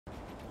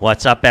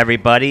What's up,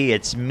 everybody?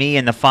 It's me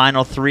in the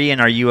final three,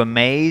 and are you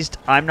amazed?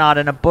 I'm not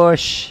in a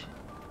bush.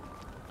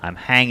 I'm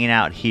hanging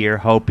out here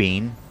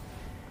hoping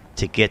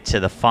to get to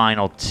the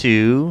final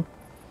two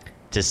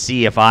to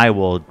see if I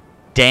will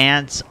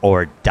dance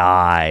or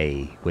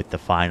die with the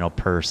final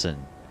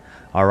person.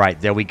 All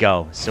right, there we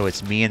go. So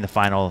it's me and the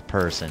final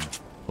person.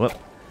 Whoop.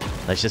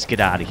 Let's just get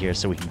out of here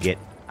so we can get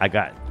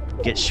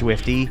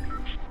Schwifty.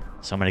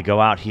 So I'm going to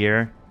go out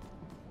here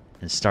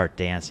and start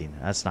dancing.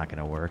 That's not going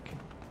to work.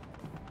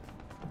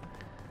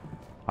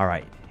 All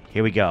right,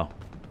 here we go.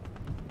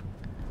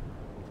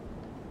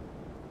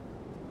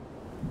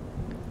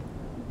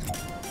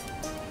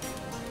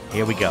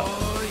 Here we go.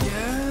 Oh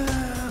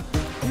yeah,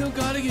 you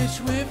gotta get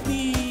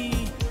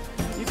Schwifty.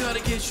 You gotta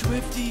get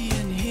Schwifty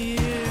in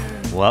here.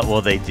 What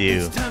will they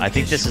do? I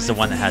think this is the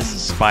one that has the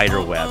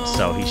spider web,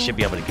 so he should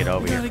be able to get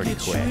over here pretty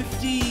quick.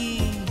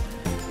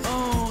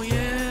 Oh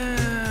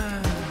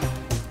yeah.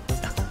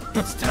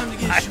 It's time to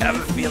get I have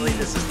a feeling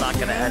this is not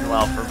going to end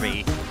well for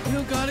me.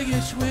 You gotta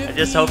get Schwifty. I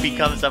just hope he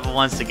comes up and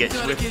wants to get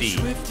Schwifty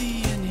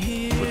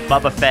with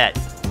Boba Fett.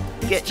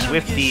 Get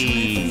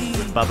Schwifty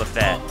with Boba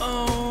Fett.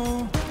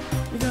 Oh,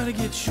 you gotta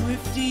get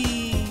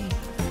Schwifty.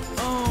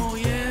 Oh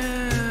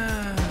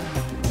yeah.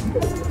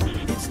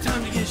 It's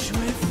time to get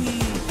Schwifty.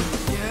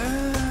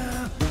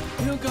 Yeah.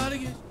 You gotta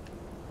get.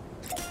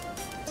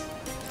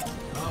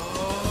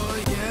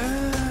 Oh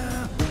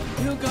yeah.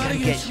 You gotta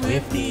get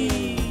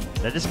Schwifty.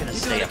 They're just going to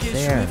stay up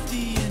there.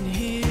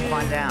 Come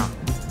on down.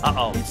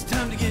 Uh-oh. It's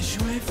time to get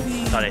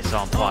Schwifty. I thought I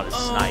saw him plot a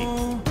snipe.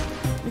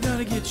 We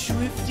gotta get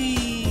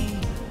Schwifty.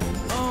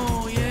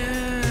 Oh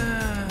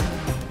yeah.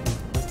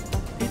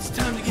 It's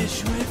time to get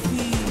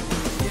Schwifty.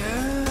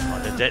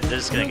 Yeah. Oh, they're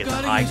just gonna get the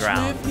high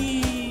ground.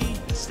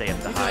 Stay up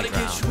the high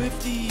ground.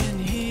 Schwifty in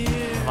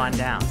here. Come on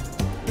down.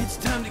 It's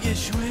time to get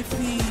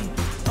Schwifty.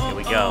 Here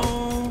we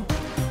go.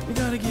 We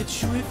gotta get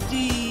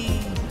Schwifty.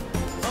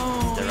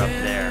 Oh, they're up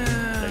there.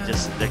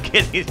 They're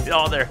getting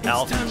all their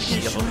health and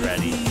shield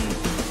ready.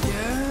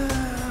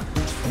 Yeah.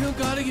 You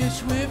gotta get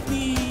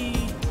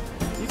Schwifty.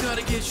 You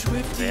gotta get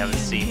Schwifty. They haven't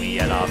seen me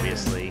yet,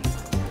 obviously.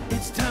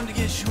 It's time to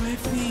get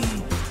Schwifty.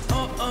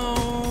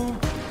 Uh-oh.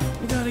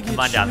 You gotta get Come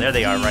on down. There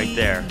they are, right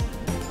there.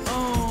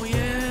 Oh,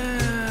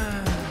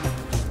 yeah.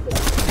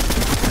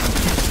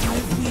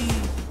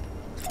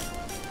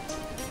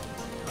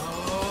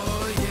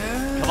 Oh,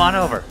 yeah. Come on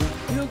over.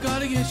 You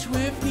gotta get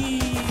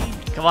Schwifty.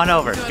 Come on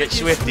over. Get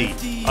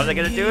Schwifty. Are they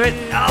going to do it?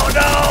 Oh,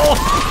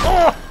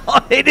 no. Oh,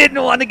 they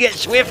didn't want to get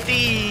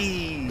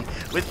Schwifty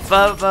with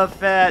Boba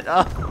Fett.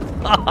 Oh,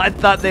 I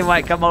thought they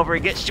might come over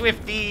and get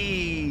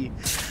Schwifty.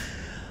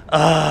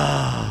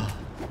 Oh.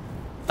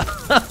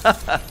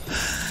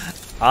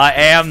 I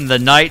am the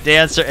Nite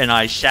Dancer, and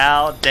I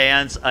shall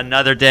dance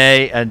another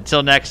day.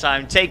 Until next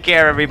time, take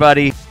care,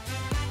 everybody.